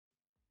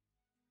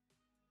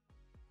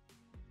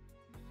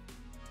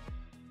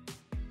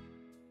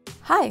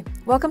Hi,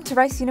 welcome to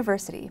Rice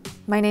University.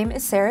 My name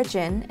is Sarah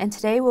Jin, and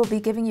today we'll be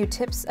giving you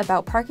tips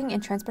about parking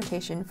and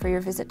transportation for your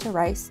visit to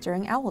Rice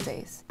during OWL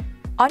Days.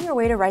 On your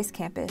way to Rice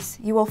campus,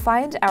 you will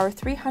find our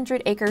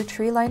 300-acre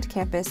tree-lined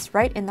campus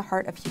right in the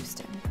heart of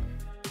Houston.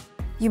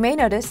 You may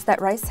notice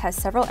that Rice has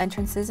several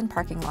entrances and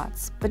parking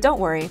lots, but don't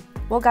worry,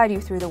 we'll guide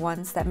you through the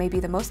ones that may be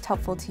the most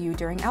helpful to you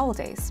during OWL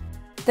Days.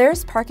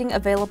 There's parking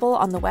available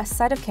on the west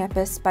side of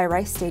campus by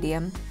Rice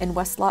Stadium in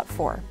West Lot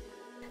 4.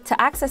 To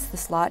access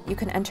this lot, you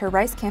can enter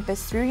Rice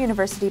campus through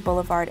University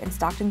Boulevard and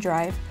Stockton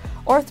Drive,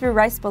 or through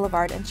Rice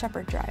Boulevard and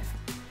Shepherd Drive.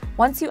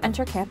 Once you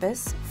enter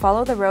campus,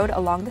 follow the road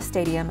along the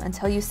stadium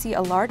until you see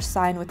a large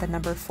sign with the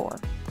number 4.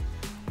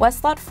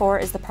 West Lot 4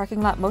 is the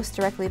parking lot most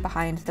directly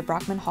behind the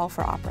Brockman Hall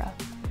for Opera.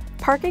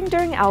 Parking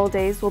during OWL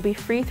Days will be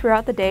free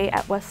throughout the day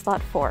at West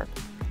Lot 4.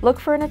 Look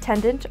for an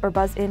attendant or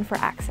buzz in for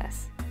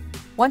access.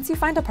 Once you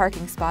find a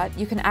parking spot,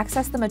 you can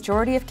access the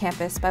majority of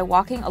campus by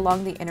walking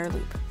along the inner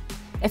loop.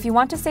 If you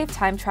want to save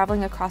time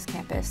traveling across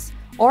campus,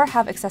 or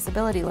have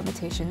accessibility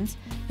limitations,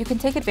 you can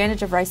take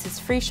advantage of Rice's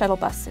free shuttle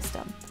bus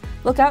system.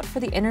 Look out for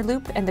the inner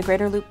loop and the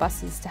greater loop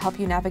buses to help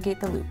you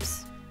navigate the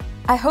loops.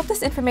 I hope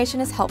this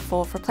information is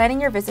helpful for planning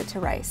your visit to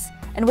Rice,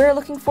 and we're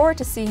looking forward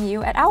to seeing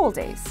you at OWL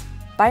Days.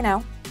 Bye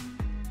now.